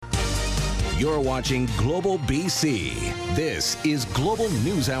You're watching Global BC. This is Global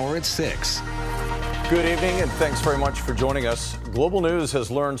News Hour at 6. Good evening, and thanks very much for joining us. Global News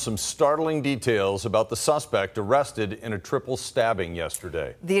has learned some startling details about the suspect arrested in a triple stabbing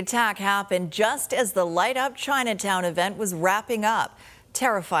yesterday. The attack happened just as the Light Up Chinatown event was wrapping up,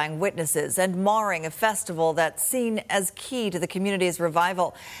 terrifying witnesses and marring a festival that's seen as key to the community's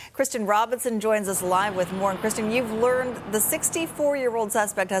revival. Kristen Robinson joins us live with more. And Kristen, you've learned the 64-year-old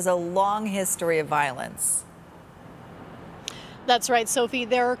suspect has a long history of violence. That's right, Sophie.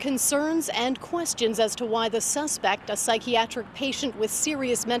 There are concerns and questions as to why the suspect, a psychiatric patient with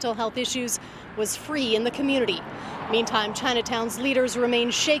serious mental health issues, was free in the community. Meantime, Chinatown's leaders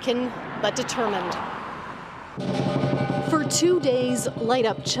remain shaken but determined. For 2 days, Light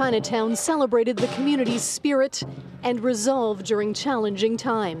Up Chinatown celebrated the community's spirit and resolve during challenging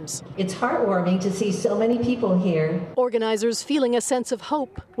times. It's heartwarming to see so many people here. Organizers feeling a sense of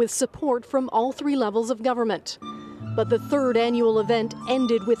hope with support from all three levels of government. But the third annual event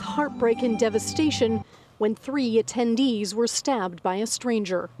ended with heartbreak and devastation when 3 attendees were stabbed by a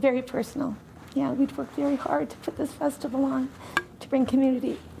stranger. Very personal. Yeah, we'd worked very hard to put this festival on, to bring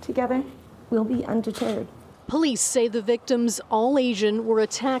community together. We'll be undeterred. Police say the victims, all Asian, were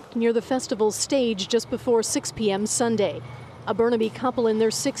attacked near the festival's stage just before 6 p.m. Sunday. A Burnaby couple in their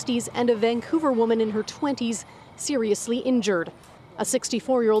 60s and a Vancouver woman in her 20s seriously injured. A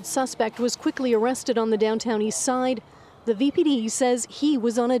 64-year-old suspect was quickly arrested on the downtown east side. The VPD says he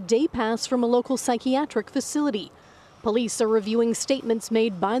was on a day pass from a local psychiatric facility. Police are reviewing statements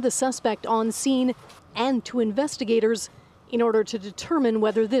made by the suspect on scene and to investigators in order to determine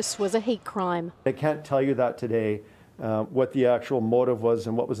whether this was a hate crime. I can't tell you that today, what the actual motive was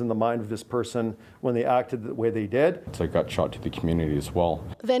and what was in the mind of this person when they acted the way they did. It's a gut shot to the community as well.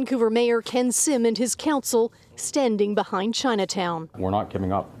 Vancouver Mayor Ken Sim and his council standing behind Chinatown. We're not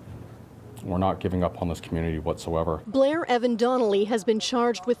giving up. We're not giving up on this community whatsoever. Blair Evan Donnelly has been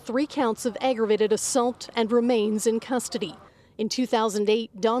charged with 3 counts of aggravated assault and remains in custody. In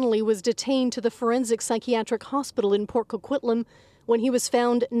 2008, Donnelly was detained to the Forensic Psychiatric Hospital in Port Coquitlam when he was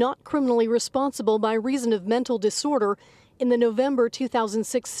found not criminally responsible by reason of mental disorder in the November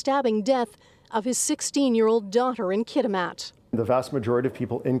 2006 stabbing death of his 16-year-old daughter in Kitimat. The vast majority of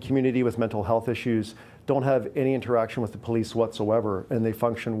people in community with mental health issues don't have any interaction with the police whatsoever, and they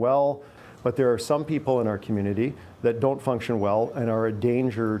function well. But there are some people in our community that don't function well and are a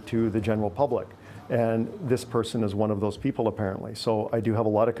danger to the general public. And this person is one of those people, apparently. So I do have a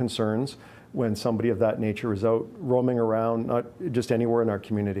lot of concerns when somebody of that nature is out roaming around, not just anywhere in our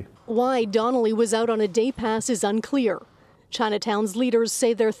community. Why Donnelly was out on a day pass is unclear. Chinatown's leaders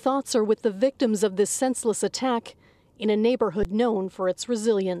say their thoughts are with the victims of this senseless attack in a neighborhood known for its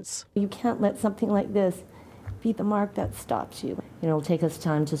resilience. You can't let something like this be the mark that stops you. It'll take us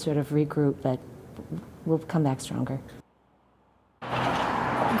time to sort of regroup, but we'll come back stronger.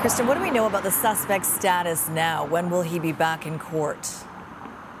 Kristen, what do we know about the suspect's status now? When will he be back in court?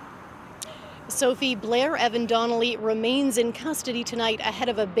 Sophie, Blair Evan Donnelly remains in custody tonight ahead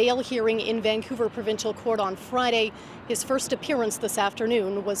of a bail hearing in Vancouver Provincial Court on Friday. His first appearance this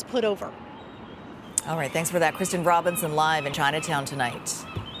afternoon was put over. All right, thanks for that. Kristen Robinson live in Chinatown tonight.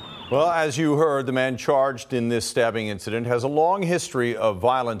 Well, as you heard, the man charged in this stabbing incident has a long history of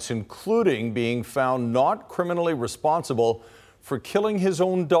violence, including being found not criminally responsible for killing his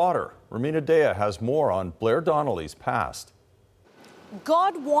own daughter. Ramina Dea has more on Blair Donnelly's past.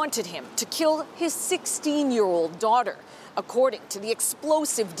 God wanted him to kill his 16-year-old daughter, according to the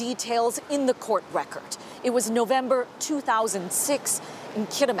explosive details in the court record. It was November 2006 in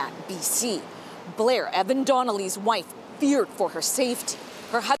Kitimat, BC. Blair Evan Donnelly's wife feared for her safety.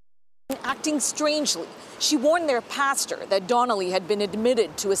 Her husband acting strangely. She warned their pastor that Donnelly had been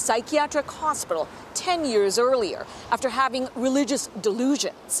admitted to a psychiatric hospital 10 years earlier after having religious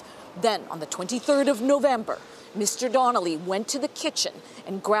delusions. Then, on the 23rd of November, Mr. Donnelly went to the kitchen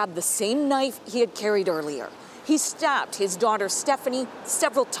and grabbed the same knife he had carried earlier. He stabbed his daughter Stephanie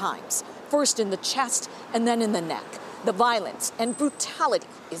several times, first in the chest and then in the neck. The violence and brutality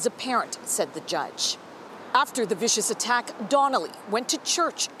is apparent, said the judge. After the vicious attack, Donnelly went to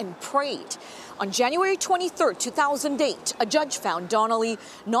church and prayed. On January 23, 2008, a judge found Donnelly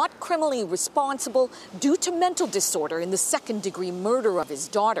not criminally responsible due to mental disorder in the second-degree murder of his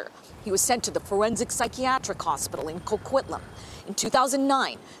daughter. He was sent to the Forensic Psychiatric Hospital in Coquitlam. In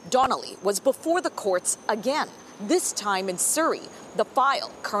 2009, Donnelly was before the courts again, this time in Surrey, the file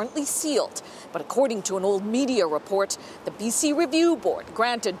currently sealed. But according to an old media report, the BC Review Board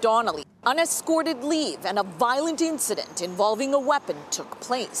granted Donnelly unescorted leave and a violent incident involving a weapon took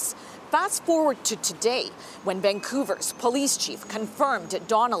place. Fast forward to today, when Vancouver's police chief confirmed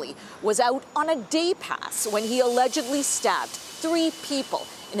Donnelly was out on a day pass when he allegedly stabbed 3 people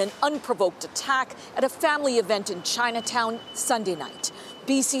in an unprovoked attack at a family event in Chinatown Sunday night.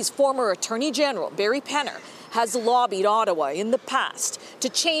 BC's former Attorney General, Barry Penner, has lobbied Ottawa in the past to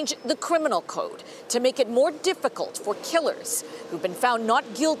change the criminal code to make it more difficult for killers who've been found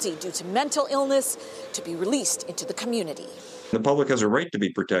not guilty due to mental illness to be released into the community. The public has a right to be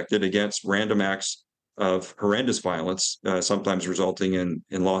protected against random acts of horrendous violence, sometimes resulting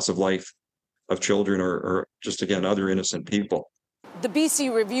in loss of life of children or just, again, other innocent people. The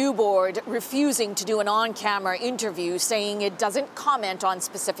BC Review Board refusing to do an on-camera interview, saying it doesn't comment on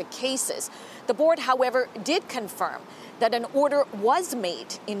specific cases. The board, however, did confirm that an order was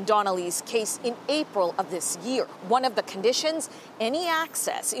made in Donnelly's case in April of this year. One of the conditions, any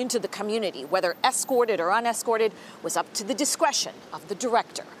access into the community, whether escorted or unescorted, was up to the discretion of the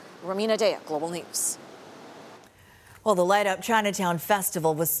director. Romina Dea, Global News. Well, the Light Up Chinatown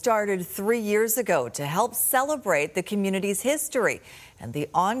Festival was started 3 years ago to help celebrate the community's history and the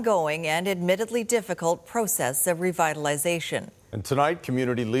ongoing and admittedly difficult process of revitalization. And tonight,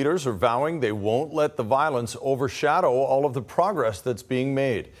 community leaders are vowing they won't let the violence overshadow all of the progress that's being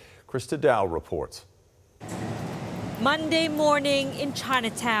made. Krista Dow reports. Monday morning in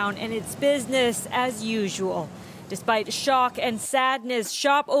Chinatown, and it's business as usual. Despite shock and sadness,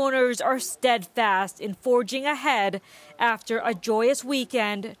 shop owners are steadfast in forging ahead after a joyous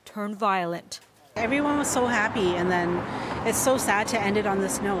weekend turned violent. Everyone was so happy, and then it's so sad to end it on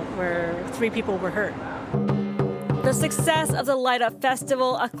this note where 3 people were hurt. The success of the Light Up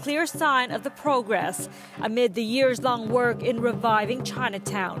Festival, a clear sign of the progress amid the years-long work in reviving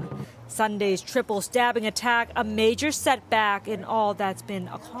Chinatown. Sunday's triple stabbing attack, a major setback in all that's been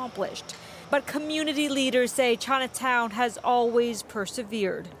accomplished. But community leaders say Chinatown has always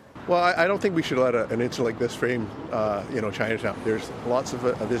persevered. Well, I don't think we should let an incident like this frame, Chinatown. There's lots of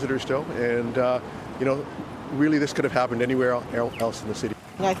visitors still, and, really this could have happened anywhere else in the city.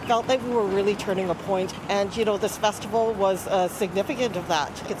 I felt like we were really turning a point, and, this festival was significant of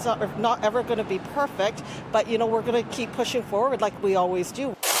that. It's not ever going to be perfect, but, we're going to keep pushing forward like we always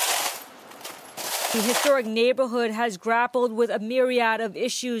do. The historic neighborhood has grappled with a myriad of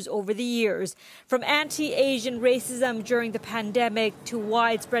issues over the years, from anti-Asian racism during the pandemic to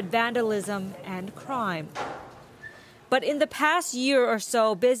widespread vandalism and crime. But in the past year or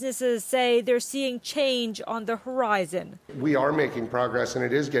so, businesses say they're seeing change on the horizon. We are making progress and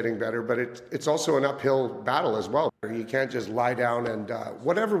it is getting better, but it's also an uphill battle as well. You can't just lie down and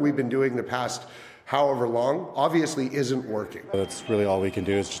whatever we've been doing the past however long obviously isn't working. That's really all we can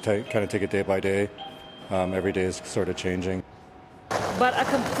do is just kind of take it day by day. Every day is sort of changing. But a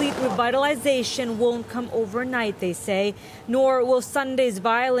complete revitalization won't come overnight, they say, nor will Sunday's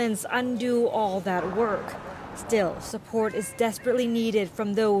violence undo all that work. Still, support is desperately needed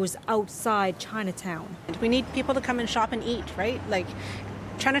from those outside Chinatown. We need people to come and shop and eat, right? Like,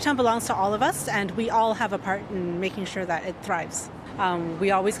 Chinatown belongs to all of us, and we all have a part in making sure that it thrives.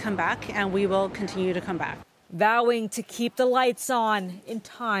 We always come back, and we will continue to come back. Vowing to keep the lights on in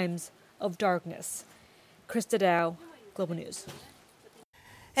times of darkness. Krista Dow, Global News.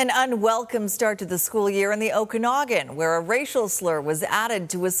 An unwelcome start to the school year in the Okanagan, where a racial slur was added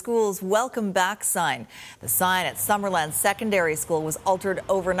to a school's welcome back sign. The sign at Summerland Secondary School was altered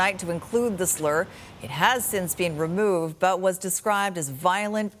overnight to include the slur. It has since been removed, but was described as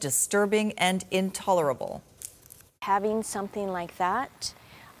violent, disturbing, and intolerable. Having something like that,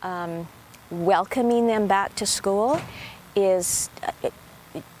 welcoming them back to school, is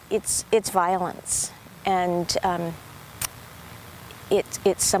it's violence, and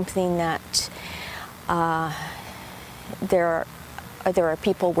it's something that there are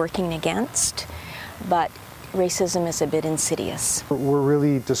people working against, but racism is a bit insidious. We're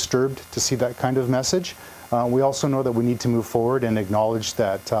really disturbed to see that kind of message. We also know that we need to move forward and acknowledge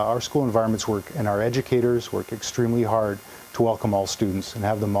that our school environments work and our educators work extremely hard to welcome all students and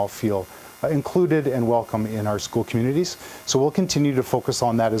have them all feel included and welcome in our school communities. So we'll continue to focus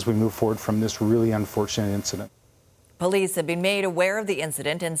on that as we move forward from this really unfortunate incident. Police have been made aware of the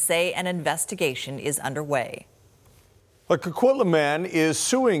incident and say an investigation is underway. A Coquitlam man is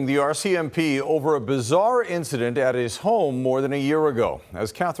suing the RCMP over a bizarre incident at his home more than a year ago.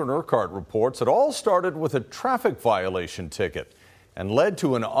 As Catherine Urquhart reports, it all started with a traffic violation ticket and led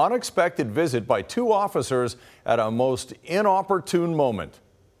to an unexpected visit by 2 officers at a most inopportune moment.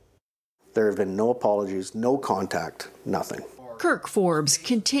 There have been no apologies, no contact, nothing. Kirk Forbes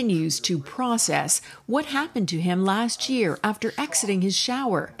continues to process what happened to him last year after exiting his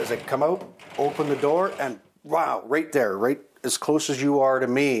shower. As I come out, open the door, and wow, right there, right as close as you are to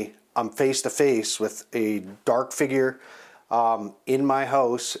me, I'm face to face with a dark figure in my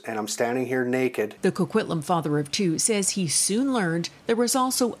house, and I'm standing here naked. The Coquitlam father of two says he soon learned there was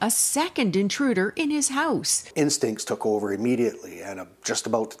also a second intruder in his house. Instincts took over immediately, and I'm just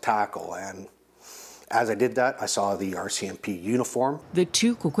about to tackle. And as I did that, I saw the RCMP uniform. The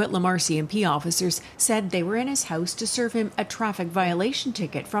two Coquitlam RCMP officers said they were in his house to serve him a traffic violation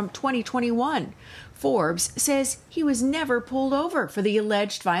ticket from 2021. Forbes says he was never pulled over for the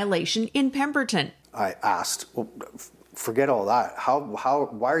alleged violation in Pemberton. I asked, well, forget all that.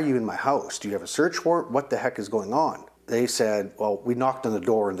 Why are you in my house? Do you have a search warrant? What the heck is going on? They said, well, we knocked on the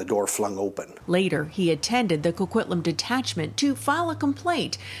door and the door flung open. Later, he attended the Coquitlam detachment to file a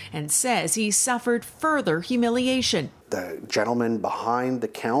complaint and says he suffered further humiliation. The gentleman behind the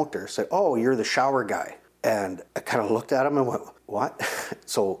counter said, oh, you're the shower guy. And I kind of looked at him and went, what?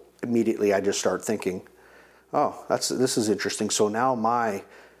 So immediately I just started thinking, oh, this is interesting. So now my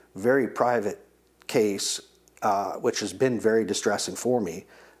very private case, which has been very distressing for me,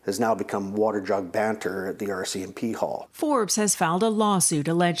 has now become water jug banter at the RCMP hall. Forbes has filed a lawsuit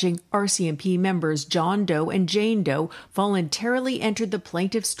alleging RCMP members John Doe and Jane Doe voluntarily entered the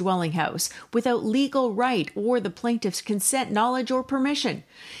plaintiff's dwelling house without legal right or the plaintiff's consent, knowledge, or permission.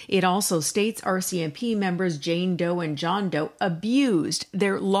 It also states RCMP members Jane Doe and John Doe abused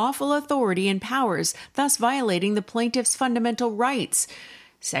their lawful authority and powers, thus violating the plaintiff's fundamental rights.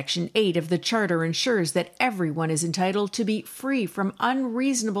 Section 8 of the Charter ensures that everyone is entitled to be free from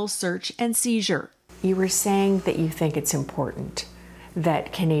unreasonable search and seizure. You were saying that you think it's important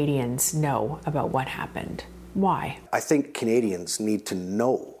that Canadians know about what happened. Why? I think Canadians need to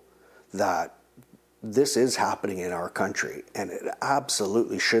know that this is happening in our country, and it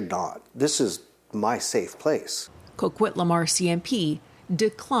absolutely should not. This is my safe place. Coquitlam RCMP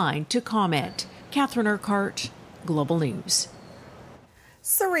declined to comment. Catherine Urquhart, Global News.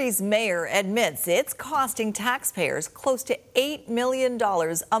 Surrey's mayor admits it's costing taxpayers close to $8 million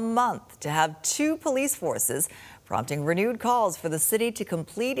a month to have two police forces, prompting renewed calls for the city to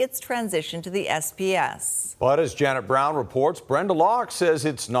complete its transition to the SPS. But as Janet Brown reports, Brenda Locke says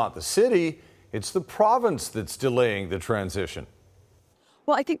it's not the city, it's the province that's delaying the transition.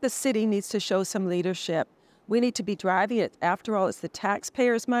 Well, I think the city needs to show some leadership. We need to be driving it. After all, it's the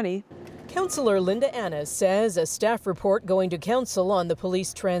taxpayers' money. Councillor Linda Annis says a staff report going to council on the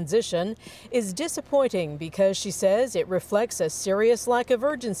police transition is disappointing because she says it reflects a serious lack of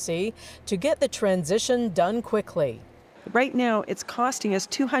urgency to get the transition done quickly. Right now, it's costing us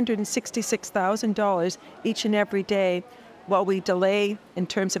 $266,000 each and every day while we delay in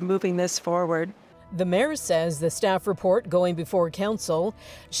terms of moving this forward. The mayor says the staff report going before council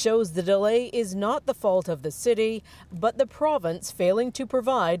shows the delay is not the fault of the city, but the province failing to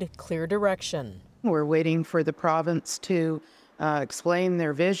provide clear direction. We're waiting for the province to explain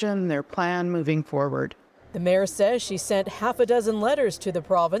their vision, their plan moving forward. The mayor says she sent half a dozen letters to the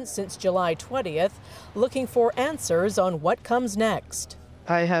province since July 20th, looking for answers on what comes next.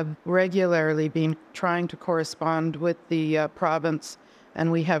 I have regularly been trying to correspond with the province, and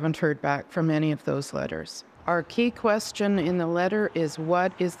we haven't heard back from any of those letters. Our key question in the letter is,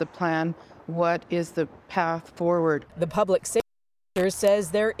 what is the plan? What is the path forward? The public safety minister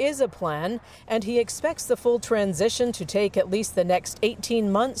says there is a plan, and he expects the full transition to take at least the next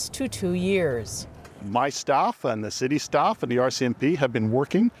 18 months to 2 years. My staff and the city staff and the RCMP have been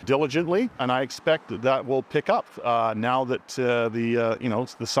working diligently, and I expect that will pick up now that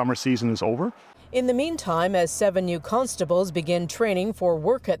the summer season is over. In the meantime, as 7 new constables begin training for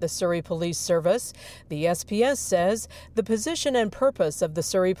work at the Surrey Police Service, the SPS says the position and purpose of the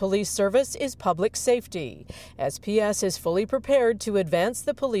Surrey Police Service is public safety. SPS is fully prepared to advance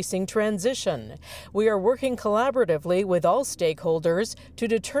the policing transition. We are working collaboratively with all stakeholders to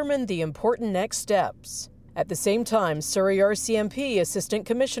determine the important next steps. At the same time, Surrey RCMP Assistant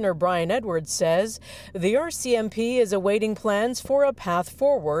Commissioner Brian Edwards says the RCMP is awaiting plans for a path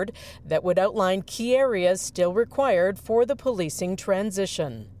forward that would outline key areas still required for the policing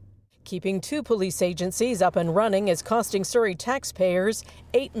transition. Keeping two police agencies up and running is costing Surrey taxpayers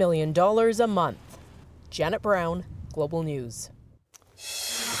 $8 million a month. Janet Brown, Global News.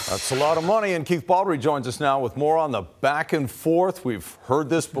 That's a lot of money, and Keith Baldry joins us now with more on the back and forth. We've heard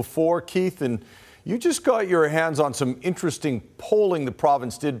this before, Keith, and you just got your hands on some interesting polling the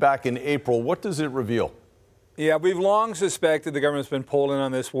province did back in April. What does it reveal? Yeah, we've long suspected the government's been polling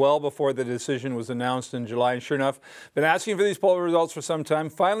on this well before the decision was announced in July. And sure enough, been asking for these poll results for some time.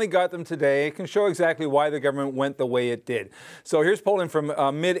 Finally got them today. It can show exactly why the government went the way it did. So here's polling from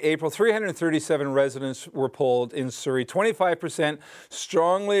mid-April. 337 residents were polled in Surrey. 25%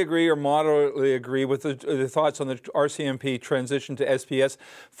 strongly agree or moderately agree with the thoughts on the RCMP transition to SPS.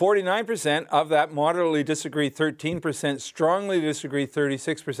 49% of that moderately disagree. 13% strongly disagree.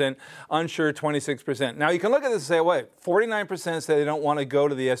 36% unsure. 26%. Now you can look at this and say, wait, 49% say they don't want to go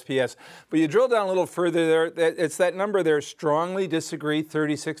to the SPS. But you drill down a little further there, it's that number there, strongly disagree,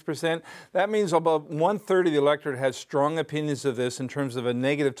 36%. That means about 1/3 of the electorate has strong opinions of this in terms of a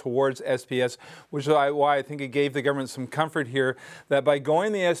negative towards SPS, which is why I think it gave the government some comfort here that by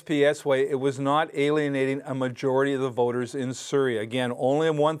going the SPS way, it was not alienating a majority of the voters in Surrey. Again, only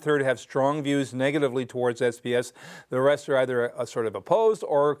 1/3 have strong views negatively towards SPS. The rest are either sort of opposed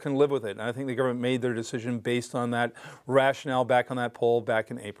or can live with it. And I think the government made their decision based on that rationale back on that poll back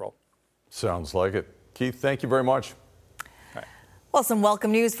in April. Sounds like it. Keith, thank you very much. Well, some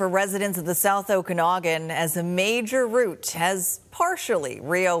welcome news for residents of the South Okanagan as a major route has partially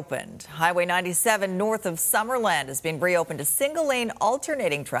reopened. Highway 97 north of Summerland has been reopened to single-lane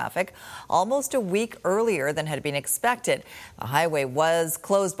alternating traffic almost a week earlier than had been expected. The highway was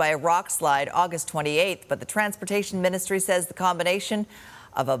closed by a rock slide August 28th, but the Transportation Ministry says the combination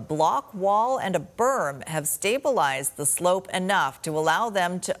of a block wall and a berm have stabilized the slope enough to allow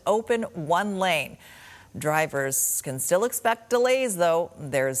them to open one lane. Drivers can still expect delays, though.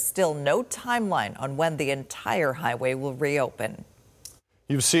 There's still no timeline on when the entire highway will reopen.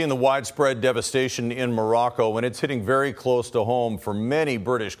 You've seen the widespread devastation in Morocco, and it's hitting very close to home for many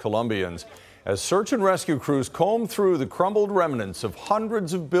British Columbians as search and rescue crews comb through the crumbled remnants of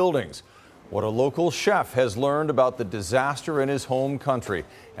hundreds of buildings. What a local chef has learned about the disaster in his home country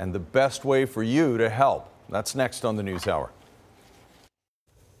and the best way for you to help. That's next on the News Hour.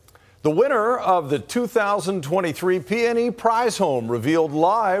 The winner of the 2023 PNE Prize Home revealed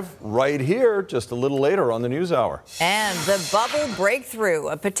live right here just a little later on the News Hour. And the bubble breakthrough,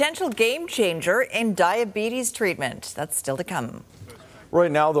 a potential game changer in diabetes treatment. That's still to come.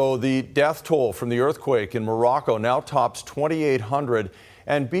 Right now, though, the death toll from the earthquake in Morocco now tops 2,800.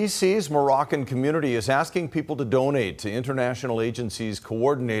 And BC's Moroccan community is asking people to donate to international agencies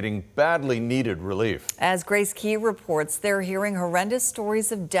coordinating badly needed relief. As Grace Key reports, they're hearing horrendous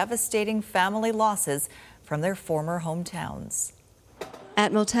stories of devastating family losses from their former hometowns.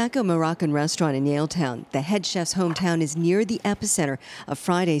 At Motaka Moroccan restaurant in Yaletown, the head chef's hometown is near the epicenter of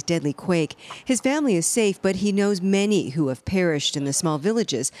Friday's deadly quake. His family is safe, but he knows many who have perished in the small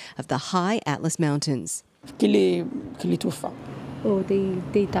villages of the high Atlas Mountains. Oh,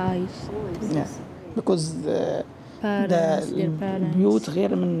 they died. Yeah, because the البيوت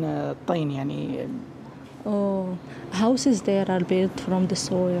غير من الطين يعني. Oh, houses there are built from the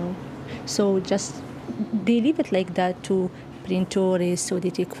soil, so just they leave it like that to bring tourists, so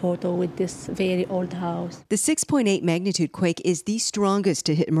they take photo with this very old house. The 6.8 magnitude quake is the strongest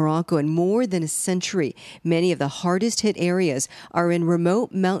to hit Morocco in more than a century. Many of the hardest hit areas are in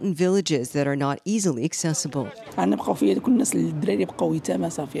remote mountain villages that are not easily accessible. أنا بقوا فيها كل الناس الدراري بقوا يتامى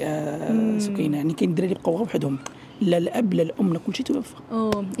صافي سكينة يعني كاين الدراري بقوا وحدهم لا الأب لا الأم لا كل شيء توفى.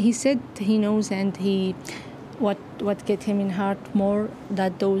 Oh, he said he knows, and what get him in heart more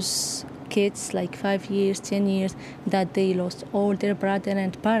that those kids like 5 years, 10 years, that they lost all their brother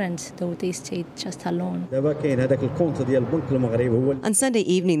and parents, though they stayed just alone. On Sunday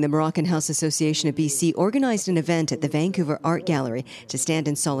evening, the Moroccan House Association of BC organized an event at the Vancouver Art Gallery to stand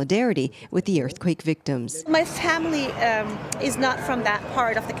in solidarity with the earthquake victims. My family is not from that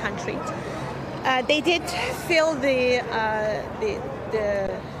part of the country. They did feel they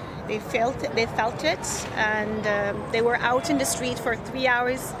felt it, and they were out in the street for 3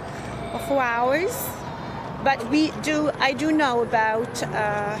 hours or 4 hours. But I do know about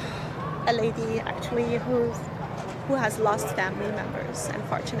a lady actually who has lost family members,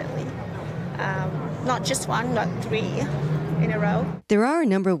 unfortunately. Not just one, not 3 in a row. There are a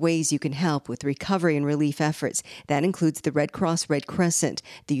number of ways you can help with recovery and relief efforts. That includes the Red Cross Red Crescent,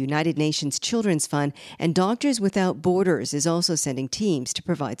 the United Nations Children's Fund, and Doctors Without Borders is also sending teams to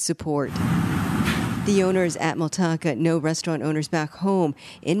provide support. The owners at Motaka know restaurant owners back home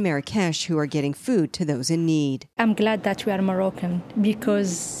in Marrakesh who are getting food to those in need. I'm glad that we are Moroccan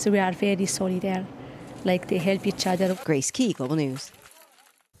because we are very solidarity. Like they help each other. Grace Key, Global News.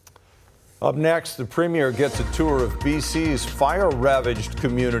 Up next, the Premier gets a tour of BC's fire-ravaged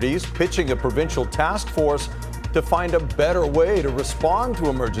communities, pitching a provincial task force to find a better way to respond to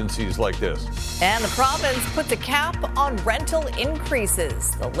emergencies like this. And the province puts a cap on rental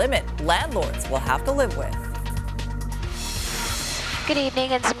increases, the limit landlords will have to live with. Good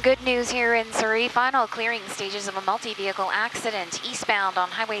evening, and some good news here in Surrey. Final clearing stages of a multi-vehicle accident eastbound on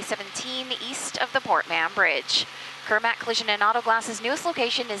Highway 17 east of the Port Mann Bridge. Kermac Collision and Auto Glass's newest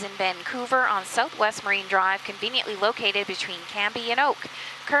location is in Vancouver on Southwest Marine Drive, conveniently located between Cambie and Oak.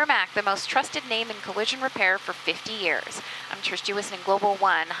 Kermac, the most trusted name in collision repair for 50 years. I'm Trish Jewison in Global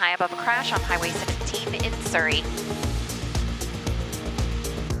One, high above a crash on Highway 17 in Surrey.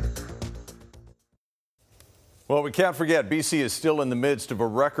 Well, we can't forget, BC is still in the midst of a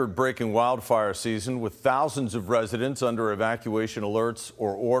record-breaking wildfire season with thousands of residents under evacuation alerts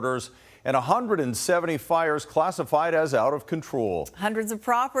or orders and 170 fires classified as out of control. Hundreds of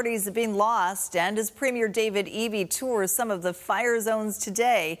properties have been lost, and as Premier David Eby tours some of the fire zones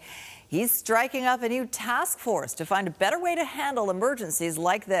today, he's striking up a new task force to find a better way to handle emergencies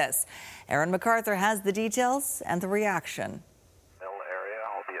like this. Aaron MacArthur has the details and the reaction.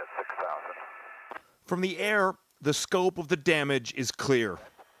 From the air, the scope of the damage is clear.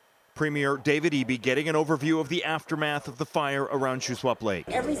 Premier David Eby getting an overview of the aftermath of the fire around Shuswap Lake.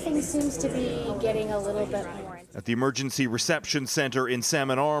 Everything seems to be getting a little bit more. At the Emergency Reception Centre in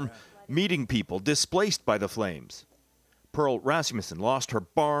Salmon Arm, meeting people displaced by the flames. Pearl Rasmussen lost her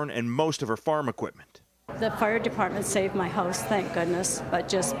barn and most of her farm equipment. The fire department saved my house, thank goodness, but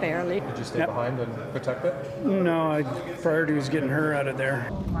just barely. Did you stay behind and protect it? No, priority was getting her out of there.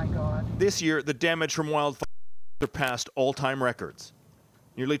 Oh my God. This year, the damage from wildfire surpassed all-time records.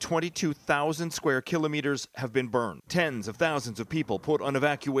 Nearly 22,000 square kilometers have been burned. Tens of thousands of people put on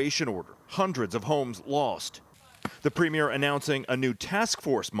evacuation order. Hundreds of homes lost. The Premier announcing a new task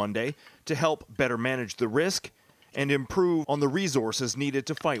force Monday to help better manage the risk and improve on the resources needed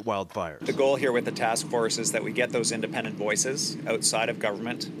to fight wildfires. The goal here with the task force is that we get those independent voices outside of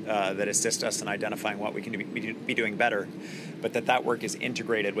government that assist us in identifying what we can be doing better, but that work is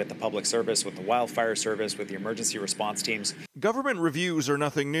integrated with the public service, with the wildfire service, with the emergency response teams. Government reviews are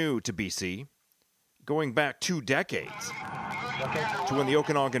nothing new to BC, going back 2 decades to when the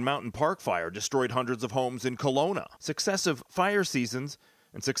Okanagan Mountain Park fire destroyed hundreds of homes in Kelowna. Successive fire seasons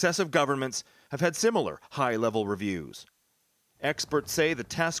and successive governments have had similar high-level reviews. Experts say the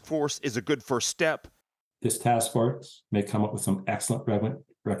task force is a good first step. This task force may come up with some excellent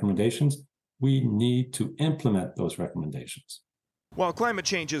recommendations. We need to implement those recommendations. While climate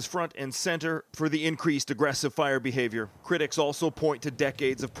change is front and center for the increased aggressive fire behavior, critics also point to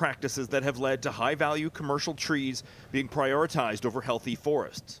decades of practices that have led to high-value commercial trees being prioritized over healthy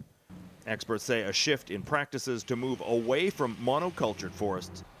forests. Experts say a shift in practices to move away from monocultured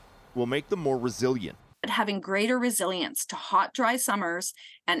forests will make them more resilient. Having greater resilience to hot, dry summers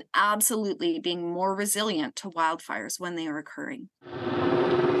and absolutely being more resilient to wildfires when they are occurring.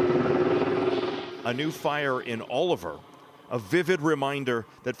 A new fire in Oliver, a vivid reminder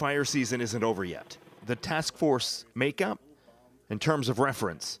that fire season isn't over yet. The task force makeup and terms of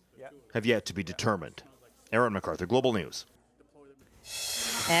reference have yet to be determined. Aaron MacArthur, Global News.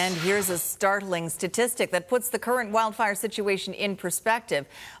 And here's a startling statistic that puts the current wildfire situation in perspective.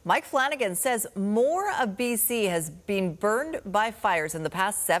 Mike Flanagan says more of BC has been burned by fires in the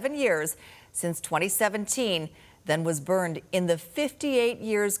past 7 years since 2017 than was burned in the 58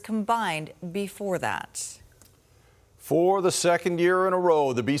 years combined before that. For the second year in a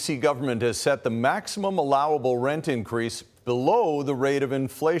row, the BC government has set the maximum allowable rent increase below the rate of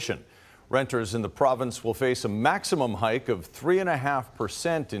inflation. Renters in the province will face a maximum hike of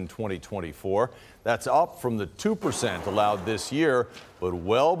 3.5% in 2024. That's up from the 2% allowed this year, but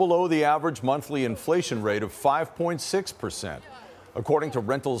well below the average monthly inflation rate of 5.6%. According to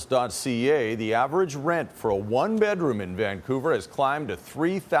rentals.ca, the average rent for a one-bedroom in Vancouver has climbed to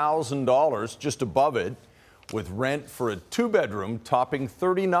 $3,000, just above it, with rent for a two-bedroom topping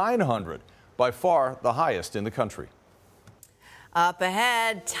 $3,900, by far the highest in the country. Up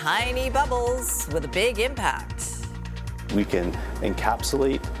ahead, tiny bubbles with a big impact. We can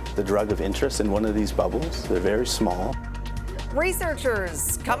encapsulate the drug of interest in one of these bubbles. They're very small.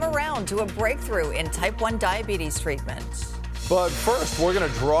 Researchers come around to a breakthrough in type 1 diabetes treatment. But first, we're going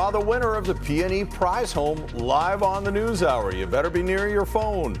to draw the winner of the P&E Prize Home live on the News Hour. You better be near your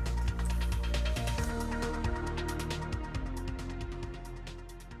phone.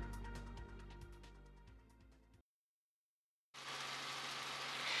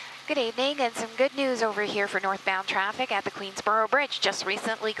 Good evening, and some good news over here for northbound traffic at the Queensboro Bridge. Just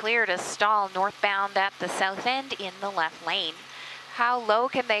recently cleared a stall northbound at the south end in the left lane. How low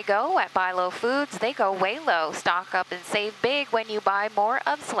can they go at Buy Low Foods? They go way low. Stock up and save big when you buy more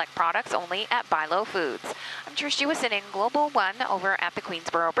of select products only at Buy Low Foods. I'm Trish Jewison in Global One over at the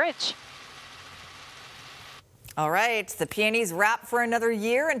Queensboro Bridge. All right, the Peonies wrap for another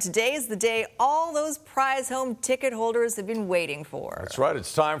year, and today is the day all those prize home ticket holders have been waiting for. That's right.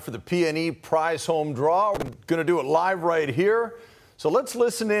 It's time for the Peony Prize Home Draw. We're going to do it live right here. So let's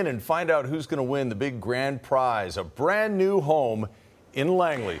listen in and find out who's going to win the big grand prize, a brand new home in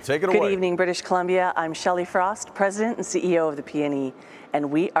Langley. Take it away. Good evening, British Columbia. I'm Shelley Frost, President and CEO of the Peony, and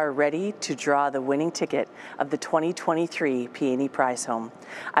we are ready to draw the winning ticket of the 2023 Peony Prize Home.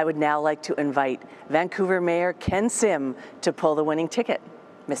 I would now like to invite Vancouver Mayor Ken Sim to pull the winning ticket.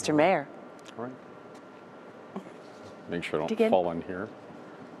 Mr. Mayor. All right. Make sure I don't fall in here.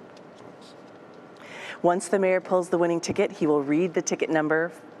 Once the mayor pulls the winning ticket, he will read the ticket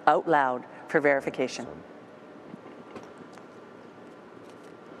number out loud for verification.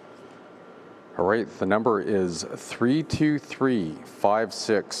 All right, the number is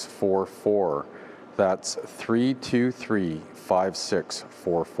 323-5644. That's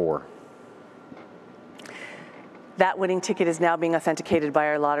 323-5644. That winning ticket is now being authenticated by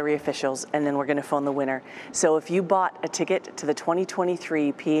our lottery officials, and then we're going to phone the winner. So if you bought a ticket to the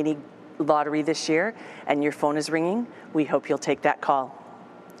 2023 Peony Lottery this year and your phone is ringing, we hope you'll take that call.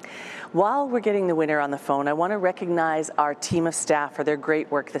 While we're getting the winner on the phone, I want to recognize our team of staff for their great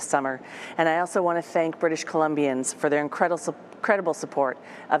work this summer. And I also want to thank British Columbians for their incredible support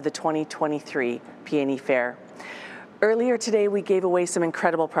of the 2023 Peony Fair. Earlier today, we gave away some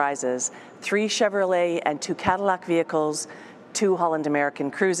incredible prizes: 3 Chevrolet and 2 Cadillac vehicles, 2 Holland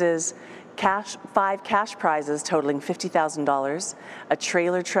American cruises, 5 cash prizes totaling $50,000, a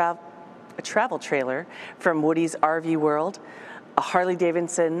travel trailer from Woody's RV World, a Harley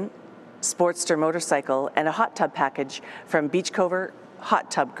Davidson Sportster motorcycle, and a hot tub package from Beachcover Hot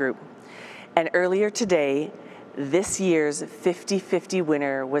Tub Group. And earlier today, this year's 50-50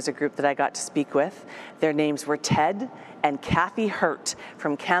 winner was a group that I got to speak with. Their names were Ted and Kathy Hurt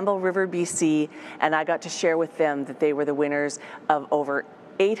from Campbell River, BC, and I got to share with them that they were the winners of over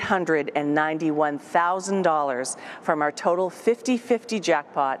 $891,000 from our total 50-50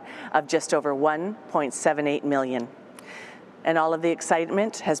 jackpot of just over $1.78 million. And all of the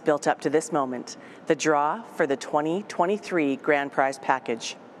excitement has built up to this moment, the draw for the 2023 Grand Prize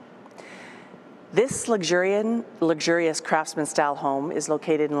Package. This luxurious craftsman-style home is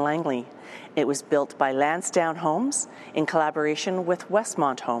located in Langley. It was built by Lansdowne Homes in collaboration with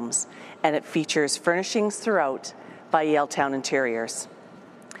Westmont Homes, and it features furnishings throughout by Yaletown Interiors.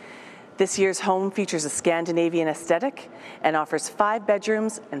 This year's home features a Scandinavian aesthetic and offers 5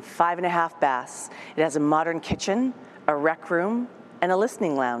 bedrooms and 5.5 baths. It has a modern kitchen, a rec room, and a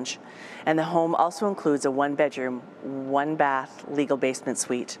listening lounge. And the home also includes a 1-bedroom, 1-bath legal basement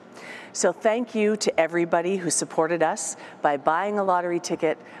suite. So thank you to everybody who supported us by buying a lottery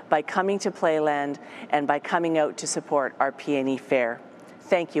ticket, by coming to Playland, and by coming out to support our Peony Fair.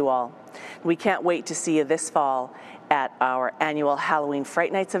 Thank you all. We can't wait to see you this fall at our annual Halloween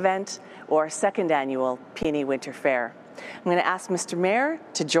Fright Nights event or our 2nd annual Peony Winter Fair. I'm going to ask Mr. Mayor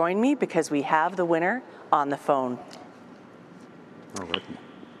to join me because we have the winner on the phone. All right.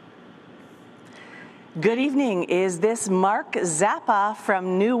 Good evening. Is this Mark Zappa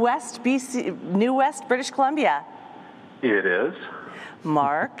from New West, British Columbia? It is.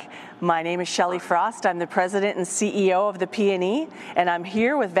 Mark, my name is Shelley Frost. I'm the president and CEO of the Peony, and I'm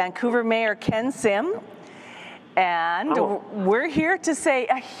here with Vancouver Mayor Ken Sim. And we're here to say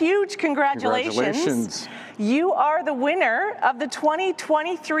a huge congratulations. You are the winner of the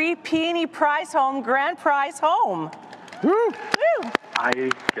 2023 Peony Prize Home Grand Prize Home. Woo. Woo.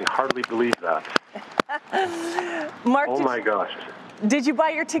 I can hardly believe that. Mark, oh my gosh. Did you buy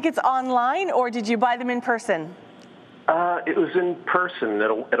your tickets online or did you buy them in person? It was in person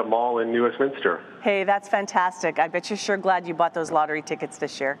at a mall in New Westminster. Hey, that's fantastic. I bet you're sure glad you bought those lottery tickets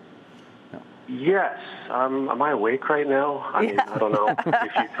this year. Yes. Am I awake right now? I mean, I don't know.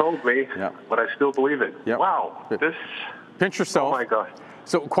 If you told me, but I still believe it. Yep. Wow. Pinch yourself. Oh my gosh.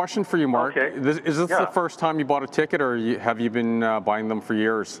 So, question for you, Mark. Okay. Is this the first time you bought a ticket, or have you been buying them for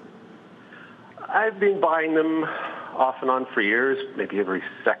years? I've been buying them off and on for years. Maybe every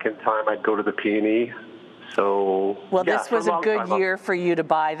second time I'd go to the Peony. So, well, this was a good year for you to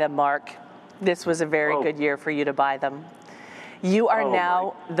buy them, Mark. This was a very good year for you to buy them. You are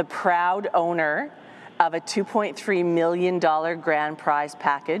now the proud owner of a $2.3 million grand prize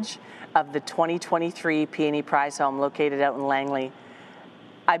package of the 2023 Peony Prize Home located out in Langley.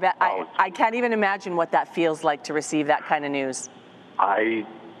 I can't even imagine what that feels like to receive that kind of news. I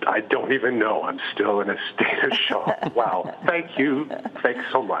don't even know. I'm still in a state of shock. Wow. Thank you. Thanks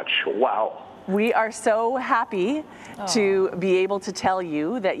so much. Wow. We are so happy to be able to tell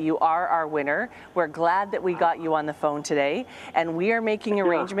you that you are our winner. We're glad that we got you on the phone today, and we are making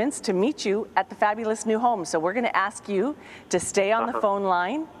arrangements to meet you at the fabulous new home. So we're going to ask you to stay on the phone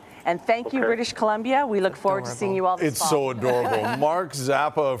line. And thank you, British Columbia. We look forward to seeing you all this fall. It's so adorable. Mark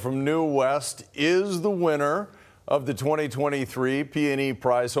Zappa from New West is the winner of the 2023 P&E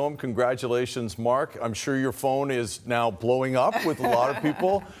Prize Home. Congratulations, Mark. I'm sure your phone is now blowing up with a lot of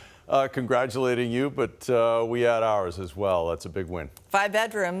people congratulating you, but we had ours as well. That's a big win. 5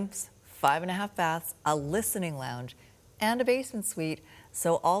 bedrooms, 5.5 baths, a listening lounge, and a basement suite.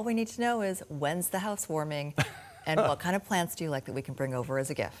 So all we need to know is when's the housewarming and what kind of plants do you like that we can bring over as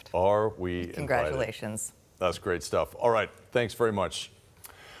a gift? Are we Congratulations. Invited? That's great stuff. All right. Thanks very much.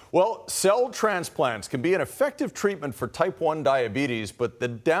 Well, cell transplants can be an effective treatment for type 1 diabetes, but the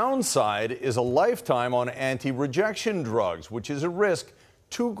downside is a lifetime on anti-rejection drugs, which is a risk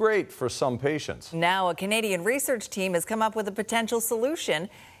too great for some patients. Now, a Canadian research team has come up with a potential solution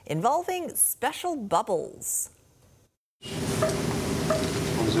involving special bubbles.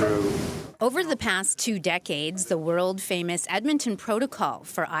 Over the past 2 decades, the world-famous Edmonton Protocol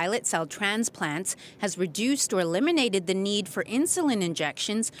for islet cell transplants has reduced or eliminated the need for insulin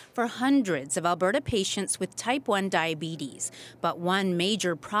injections for hundreds of Alberta patients with type 1 diabetes. But one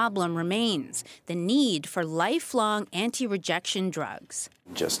major problem remains: the need for lifelong anti-rejection drugs.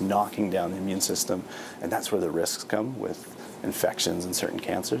 Just knocking down the immune system, and that's where the risks come with infections and certain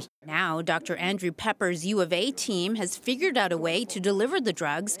cancers. Now, Dr. Andrew Pepper's U of A team has figured out a way to deliver the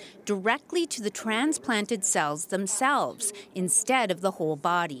drugs directly to the transplanted cells themselves instead of the whole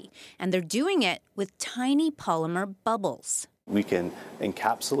body. And they're doing it with tiny polymer bubbles. We can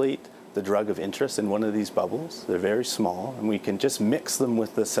encapsulate the drug of interest in one of these bubbles. They're very small, and we can just mix them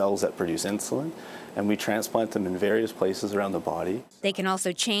with the cells that produce insulin, and we transplant them in various places around the body. They can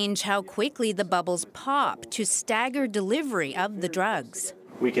also change how quickly the bubbles pop to stagger delivery of the drugs.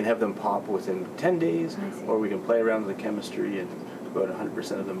 We can have them pop within 10 days, or we can play around with the chemistry and about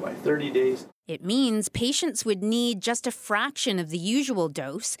 100% of them by 30 days. It means patients would need just a fraction of the usual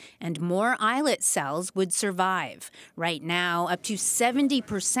dose, and more islet cells would survive. Right now, up to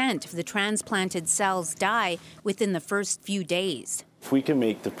 70% of the transplanted cells die within the first few days. If we can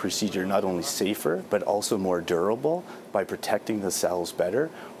make the procedure not only safer, but also more durable by protecting the cells better,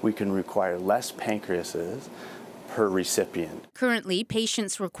 we can require less pancreases per recipient. Currently,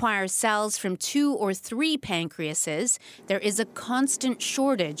 patients require cells from 2 or 3 pancreases. There is a constant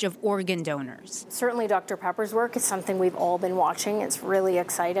shortage of organ donors. Certainly Dr. Pepper's work is something we've all been watching. It's really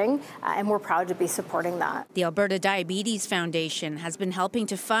exciting, and we're proud to be supporting that. The Alberta Diabetes Foundation has been helping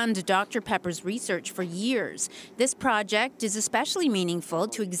to fund Dr. Pepper's research for years. This project is especially meaningful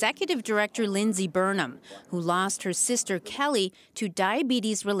to Executive Director Lindsay Burnham, who lost her sister Kelly to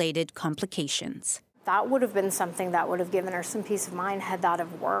diabetes-related complications. That would have been something that would have given her some peace of mind had that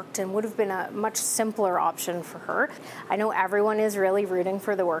have worked, and would have been a much simpler option for her. I know everyone is really rooting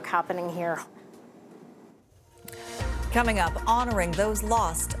for the work happening here. Coming up, honoring those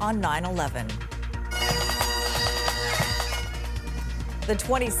lost on 9/11. The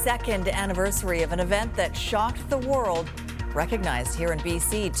 22nd anniversary of an event that shocked the world, recognized here in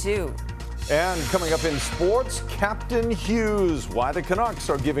BC too. And coming up in sports, Captain Hughes, why the Canucks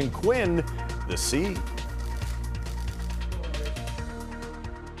are giving Quinn the C.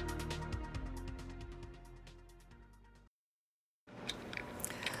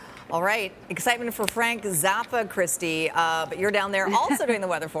 All right, excitement for Frank Zappa, Christy, but you're down there also doing the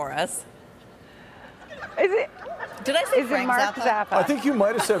weather for us. Is it? Did I say Frank Mark Zappa? I think you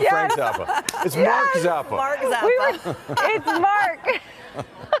might have said Frank Zappa. It's Mark Zappa. Mark Zappa. It's Mark.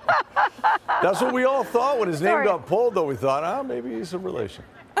 That's what we all thought when his name got pulled, though. We thought, maybe he's a relation.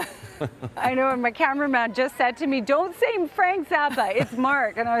 I know, and my cameraman just said to me, don't say Frank Zappa, it's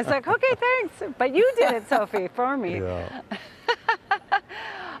Mark. And I was like, okay, thanks. But you did it, Sophie, for me. Yeah.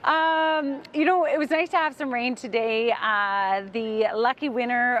 You know, it was nice to have some rain today. The lucky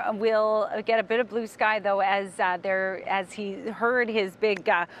winner will get a bit of blue sky, though, as he heard his big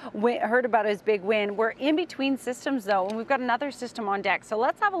heard about his big win. We're in between systems, though, and we've got another system on deck. So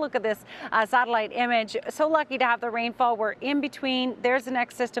let's have a look at this satellite image. So lucky to have the rainfall. We're in between. There's the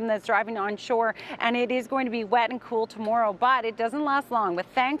next system that's driving on shore, and it is going to be wet and cool tomorrow, but it doesn't last long. But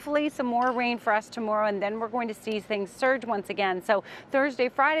thankfully, some more rain for us tomorrow, and then we're going to see things surge once again. So Thursday,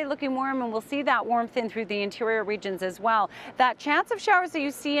 Friday, Friday looking warm, and we'll see that warmth in through the interior regions as well. That chance of showers that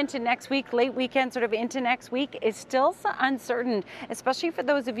you see into next week, late weekend, sort of into next week, is still uncertain, especially for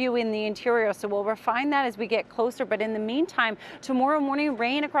those of you in the interior. So we'll refine that as we get closer. But in the meantime, tomorrow morning,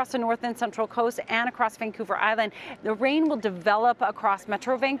 rain across the north and central coast and across Vancouver Island. The rain will develop across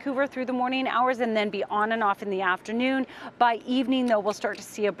Metro Vancouver through the morning hours and then be on and off in the afternoon. By evening, though, we'll start to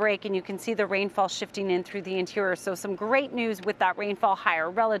see a break, and you can see the rainfall shifting in through the interior. So some great news with that rainfall, higher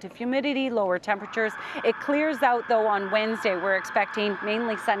relative humidity, lower temperatures. It clears out, though, on Wednesday. We're expecting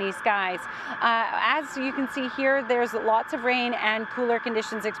mainly sunny skies. As you can see here, there's lots of rain and cooler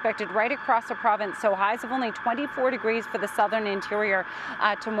conditions expected right across the province. So highs of only 24 degrees for the southern interior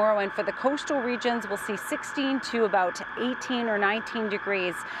tomorrow. And for the coastal regions, we'll see 16 to about 18 or 19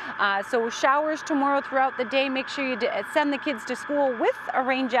 degrees. So showers tomorrow throughout the day. Make sure you send the kids to school with a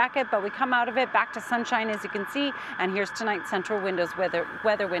rain jacket, but we come out of it back to sunshine, as you can see. And here's tonight's Central Windows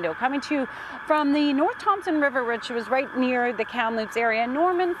weather window coming to you from the North Thompson River, which was right near the Kamloops area.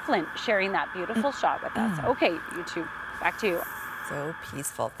 Norman Flint sharing that beautiful shot with us. Okay, you two, back to you. So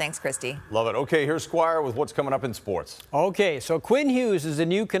peaceful. Thanks, Christy. Love it. Okay, here's Squire with what's coming up in sports. Okay, so Quinn Hughes is the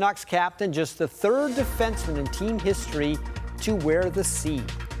new Canucks captain, just the third defenseman in team history to wear the C.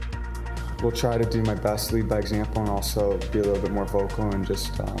 We'll try to do my best, lead by example, and also be a little bit more vocal and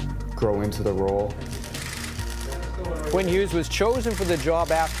just grow into the role. Quinn Hughes was chosen for the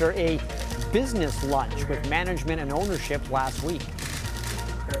job after a business lunch with management and ownership last week.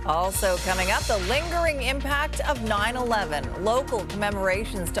 Also coming up, the lingering impact of 9/11. Local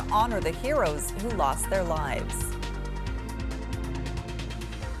commemorations to honor the heroes who lost their lives.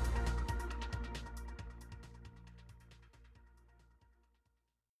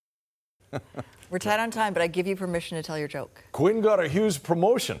 We're tight on time, but I give you permission to tell your joke. Quinn got a Hughes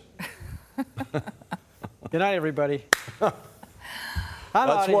promotion. Good night, everybody.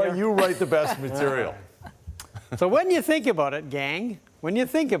 That's why you write the best material. So when you think about it, gang, when you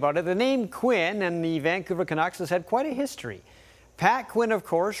think about it, the name Quinn and the Vancouver Canucks has had quite a history. Pat Quinn, of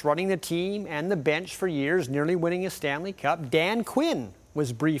course, running the team and the bench for years, nearly winning a Stanley Cup. Dan Quinn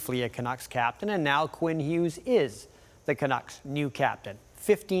was briefly a Canucks captain, and now Quinn Hughes is the Canucks' new captain,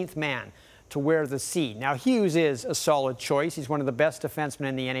 15th man to wear the C. Now, Hughes is a solid choice. He's one of the best defensemen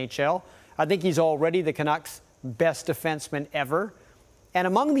in the NHL. I think he's already the Canucks' best defenseman ever. And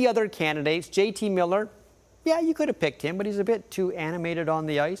among the other candidates, JT Miller, yeah, you could have picked him, but he's a bit too animated on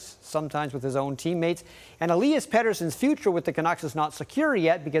the ice, sometimes with his own teammates. And Elias Pettersson's future with the Canucks is not secure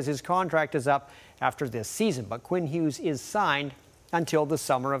yet because his contract is up after this season. But Quinn Hughes is signed until the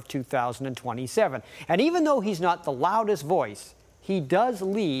summer of 2027. And even though he's not the loudest voice, he does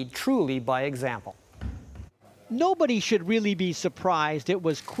lead truly by example. Nobody should really be surprised it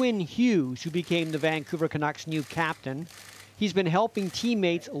was Quinn Hughes who became the Vancouver Canucks' new captain. He's been helping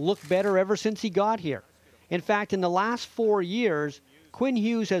teammates look better ever since he got here. In fact, in the last 4 years, Quinn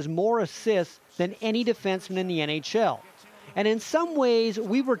Hughes has more assists than any defenseman in the NHL. And in some ways,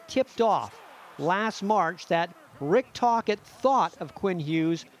 we were tipped off last March that Rick Tocchet thought of Quinn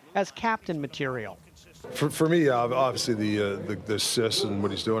Hughes as captain material. For me, obviously the assists and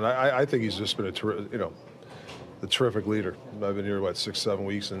what he's doing, I think he's just been a terrific leader. I've been here, 6-7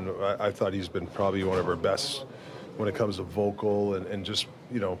 weeks, and I thought he's been probably one of our best when it comes to vocal and just,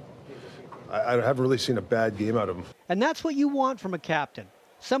 I haven't really seen a bad game out of him. And that's what you want from a captain,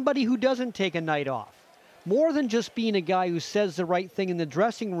 somebody who doesn't take a night off. More than just being a guy who says the right thing in the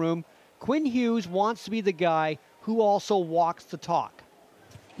dressing room, Quinn Hughes wants to be the guy who also walks the talk.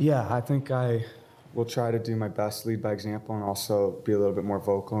 Yeah, I think I will try to do my best, lead by example, and also be a little bit more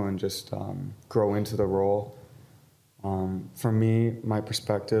vocal and just grow into the role. For me, my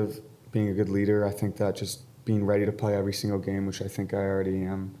perspective, being a good leader, I think that just being ready to play every single game, which I think I already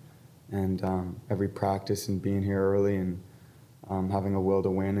am, and every practice and being here early and having a will to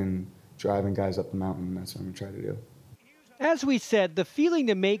win and driving guys up the mountain, that's what I'm going to try to do. As we said, the feeling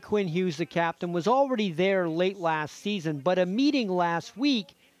to make Quinn Hughes the captain was already there late last season, but a meeting last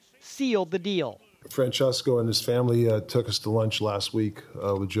week sealed the deal. Francesco and his family took us to lunch last week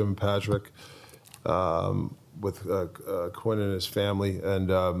with Jim and Patrick, with Quinn and his family, and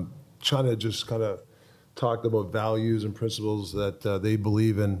trying to just kind of talked about values and principles that they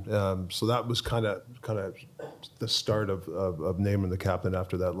believe in. So that was kind of the start of naming the captain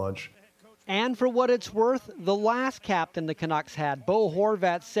after that lunch. And for what it's worth, the last captain the Canucks had, Bo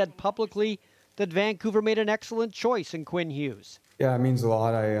Horvat, said publicly that Vancouver made an excellent choice in Quinn Hughes. Yeah, it means a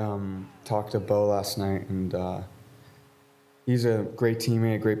lot. I talked to Bo last night, and he's a great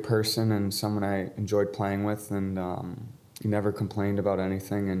teammate, a great person, and someone I enjoyed playing with. And He never complained about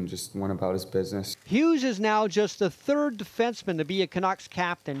anything and just went about his business. Hughes is now just the third defenseman to be a Canucks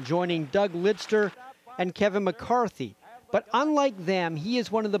captain, joining Doug Lidster and Kevin McCarthy. But unlike them, he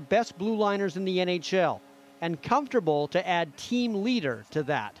is one of the best blue liners in the NHL and comfortable to add team leader to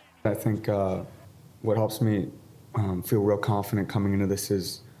that. I think what helps me feel real confident coming into this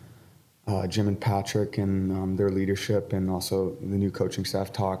is Jim and Patrick and their leadership, and also the new coaching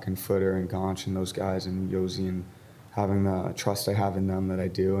staff, Talk and Footer and Gonch and those guys and Yosi, and having the trust I have in them that I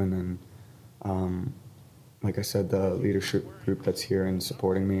do. And then, like I said, the leadership group that's here and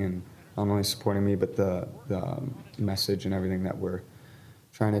supporting me, and not only supporting me, but the message and everything that we're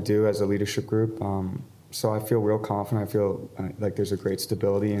trying to do as a leadership group. So I feel real confident. I feel like there's a great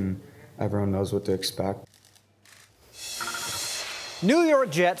stability and everyone knows what to expect. New York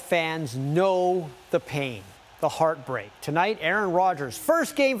Jet fans know the pain, the heartbreak. Tonight, Aaron Rodgers'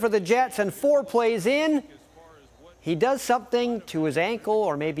 first game for the Jets, and 4 plays in, he does something to his ankle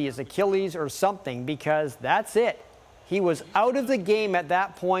or maybe his Achilles or something, because that's it. He was out of the game at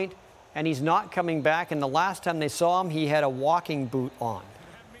that point, and he's not coming back. And the last time they saw him, he had a walking boot on.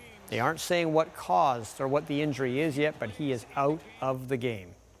 They aren't saying what caused or what the injury is yet, but he is out of the game.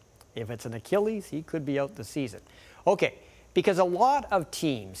 If it's an Achilles, he could be out the season. Okay, because a lot of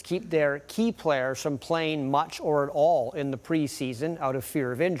teams keep their key players from playing much or at all in the preseason out of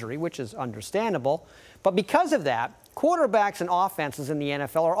fear of injury, which is understandable. But because of that, quarterbacks and offenses in the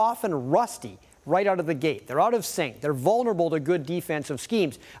NFL are often rusty right out of the gate. They're out of sync. They're vulnerable to good defensive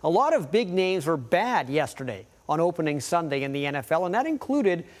schemes. A lot of big names were bad yesterday on opening Sunday in the NFL, and that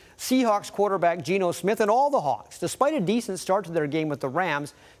included Seahawks quarterback Geno Smith and all the Hawks. Despite a decent start to their game with the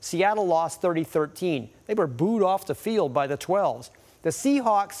Rams, Seattle lost 30-13. They were booed off the field by the 12s. The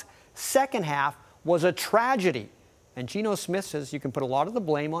Seahawks' second half was a tragedy, and Geno Smith says you can put a lot of the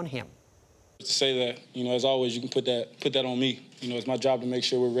blame on him. To say that, as always, you can put that on me. It's my job to make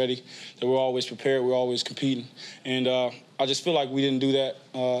sure we're ready, that we're always prepared, we're always competing. And I just feel like we didn't do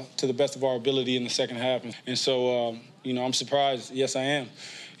that to the best of our ability in the second half. And so, I'm surprised. Yes, I am.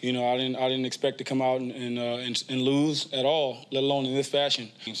 I didn't expect to come out and lose at all, let alone in this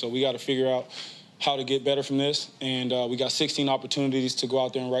fashion. And so we got to figure out how to get better from this. And we got 16 opportunities to go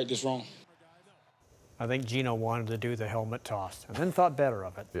out there and right this wrong. I think Geno wanted to do the helmet toss and then thought better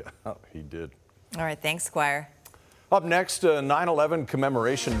of it. Yeah, he did. All right, thanks, Squire. Up next, a 9/11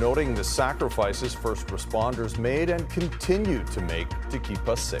 commemoration noting the sacrifices first responders made and continue to make to keep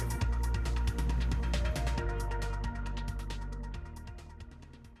us safe.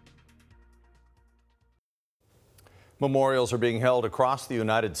 Memorials are being held across the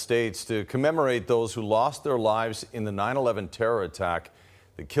United States to commemorate those who lost their lives in the 9/11 terror attack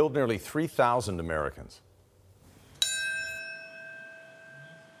that killed nearly 3,000 Americans.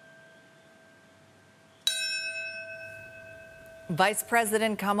 Vice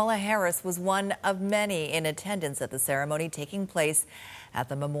President Kamala Harris was one of many in attendance at the ceremony taking place at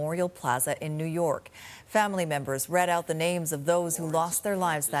the Memorial Plaza in New York. Family members read out the names of those who lost their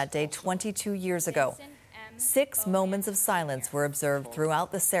lives that day 22 years ago. 6 moments of silence were observed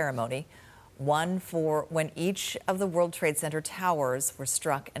throughout the ceremony. One for when each of the World Trade Center towers were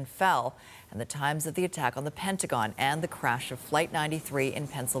struck and fell, and the times of the attack on the Pentagon and the crash of Flight 93 in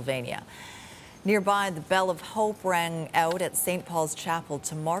Pennsylvania. Nearby, the bell of hope rang out at St. Paul's Chapel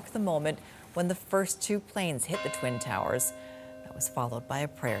to mark the moment when the first 2 planes hit the Twin Towers. That was followed by a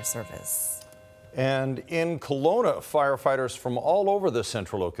prayer service. And in Kelowna, firefighters from all over the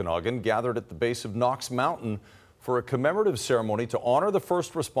central Okanagan gathered at the base of Knox Mountain for a commemorative ceremony to honor the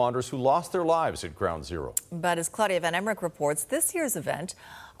first responders who lost their lives at Ground Zero. But as Claudia Van Emmerich reports, this year's event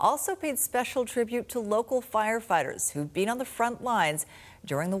also paid special tribute to local firefighters who've been on the front lines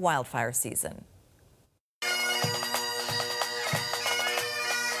during the wildfire season.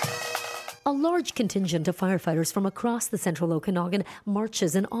 A large contingent of firefighters from across the central Okanagan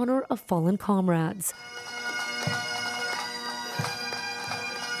marches in honor of fallen comrades.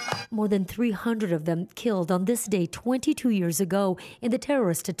 More than 300 of them killed on this day 22 years ago in the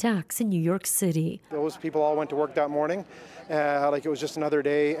terrorist attacks in New York City. Those people all went to work that morning like it was just another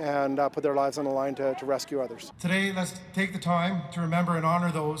day and put their lives on the line to rescue others. Today, let's take the time to remember and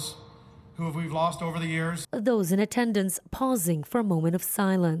honor those who we've lost over the years. Those in attendance pausing for a moment of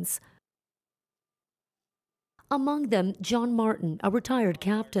silence. Among them, John Martin, a retired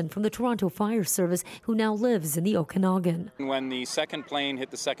captain from the Toronto Fire Service who now lives in the Okanagan. When the second plane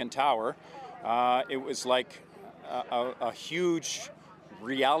hit the second tower, it was like a huge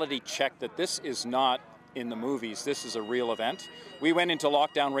reality check that this is not in the movies. This is a real event. We went into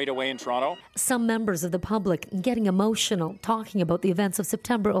lockdown right away in Toronto. Some members of the public getting emotional, talking about the events of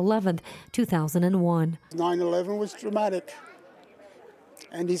September 11th, 2001. 9/11 was dramatic,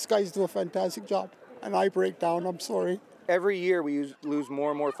 and these guys do a fantastic job. And I break down, I'm sorry. Every year we lose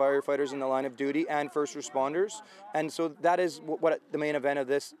more and more firefighters in the line of duty and first responders. And so that is what the main event of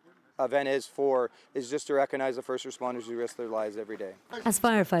this event is just to recognize the first responders who risk their lives every day. As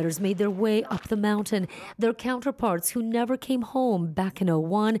firefighters made their way up the mountain, their counterparts who never came home back in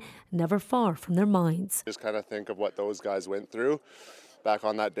 01, never far from their minds. Just kind of think of what those guys went through back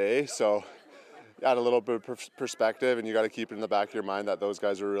on that day. So add a little bit of perspective, and you got to keep it in the back of your mind that those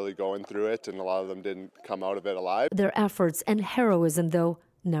guys were really going through it, and a lot of them didn't come out of it alive. Their efforts and heroism, though,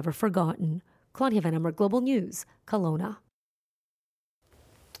 never forgotten. Claudia Van Emmer, Global News, Kelowna.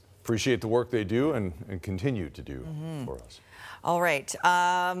 Appreciate the work they do and continue to do for us. All right.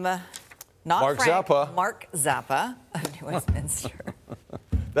 Not Mark Frank, Zappa. Mark Zappa of New Westminster.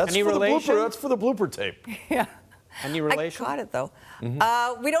 That's Any for relation? That's for the blooper tape. Yeah. Any relation? I caught it, though.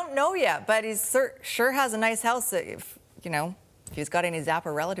 We don't know yet, but he sure has a nice house. If he's got any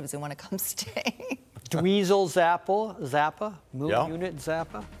Zappa relatives who want to come stay. Dweezil Zappa, Moon Unit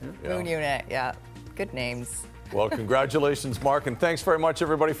Zappa. Moon Unit, yeah. Good names. Well, congratulations, Mark, and thanks very much,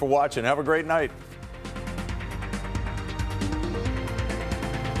 everybody, for watching. Have a great night.